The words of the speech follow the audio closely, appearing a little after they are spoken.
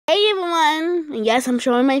Yes, I'm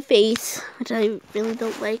showing my face, which I really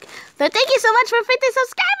don't like. But thank you so much for 50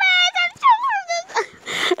 subscribers.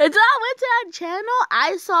 Until I went to that channel,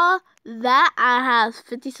 I saw that I have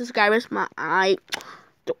 50 subscribers. My eye.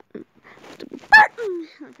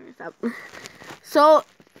 So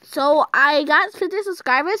I got 50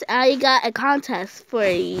 subscribers, and I got a contest for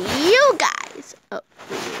you guys. Oh,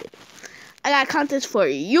 I got a contest for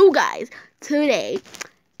you guys today.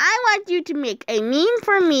 I want you to make a meme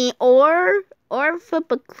for me or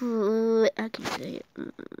Flipaclip. I can't say it.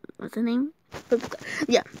 What's the name? Flipaclip.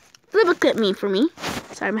 Yeah, Flipaclip meme for me.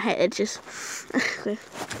 Sorry, my head itches.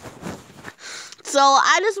 So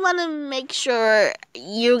I just want to make sure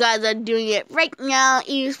you guys are doing it right now,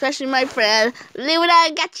 especially my friend Luna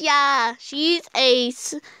Gacha. She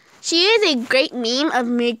is a great meme of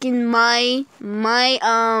making my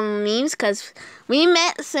memes, because we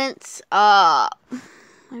met since when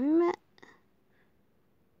we met,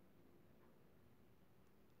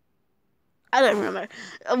 I don't remember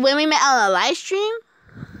when we met on a live stream.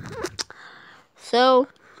 So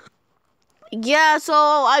yeah, so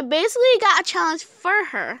I basically got a challenge for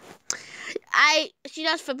her. She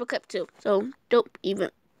does Flipaclip too, so don't even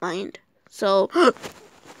mind. So I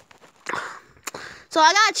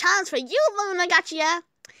got a challenge for you, Luna Gacha.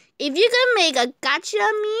 If you can make a gacha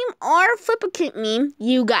meme or Flipaclip meme,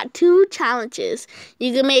 you got 2 challenges.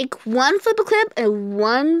 You can make one Flipaclip and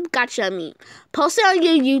one gacha meme. Post it on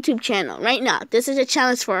your YouTube channel right now. This is a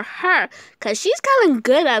challenge for her, because she's kind of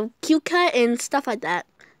good at cute cut and stuff like that.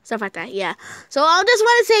 Yeah. So I just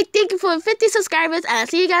want to say thank you for 50 subscribers, and I'll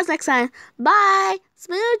see you guys next time. Bye.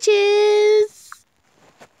 Smooches.